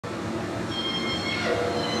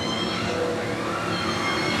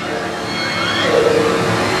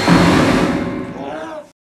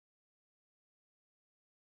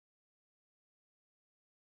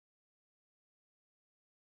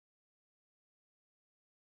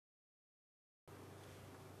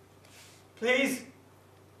Please.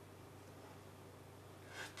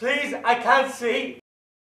 Please, I can't see.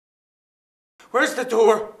 Where's the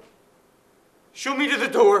door? Show me to the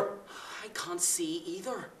door. I can't see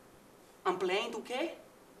either. I'm blind, okay?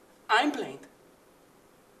 I'm blind.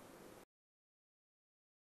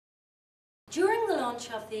 During the launch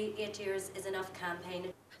of the 8 Years is Enough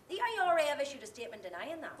campaign, the IRA have issued a statement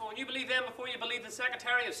denying that. Oh, and you believe them before you believe the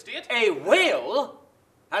Secretary of State? A whale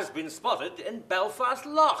has been spotted in Belfast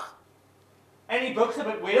Lough. Any books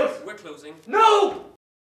about whales? We're closing. No!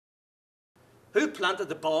 Who planted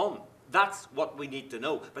the bomb? That's what we need to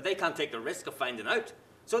know. But they can't take the risk of finding out.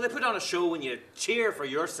 So they put on a show and you cheer for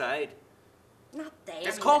your side. Not them.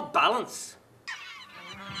 It's called balance.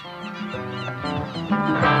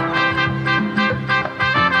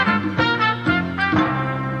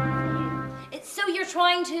 So you're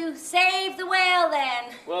trying to save the whale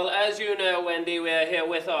then? Well, as you know, Wendy, we're here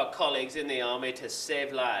with our colleagues in the army to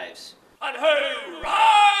save lives. And who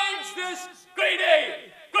rides this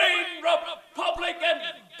greedy, green Republican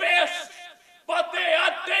beast but the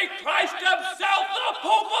Antichrist himself, the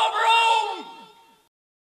Pope of Rome?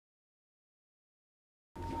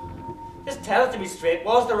 Just tell it to me straight.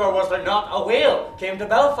 Was there or was there not a whale came to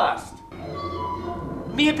Belfast?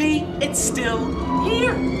 Maybe it's still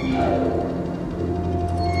here.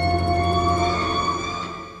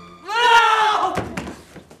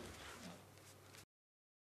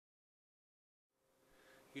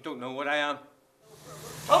 You don't know what I am.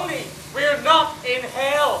 Tony, we're not in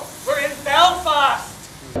hell. We're in Belfast.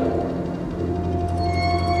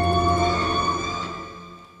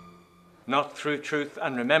 Not through truth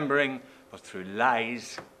and remembering, but through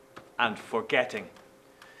lies and forgetting.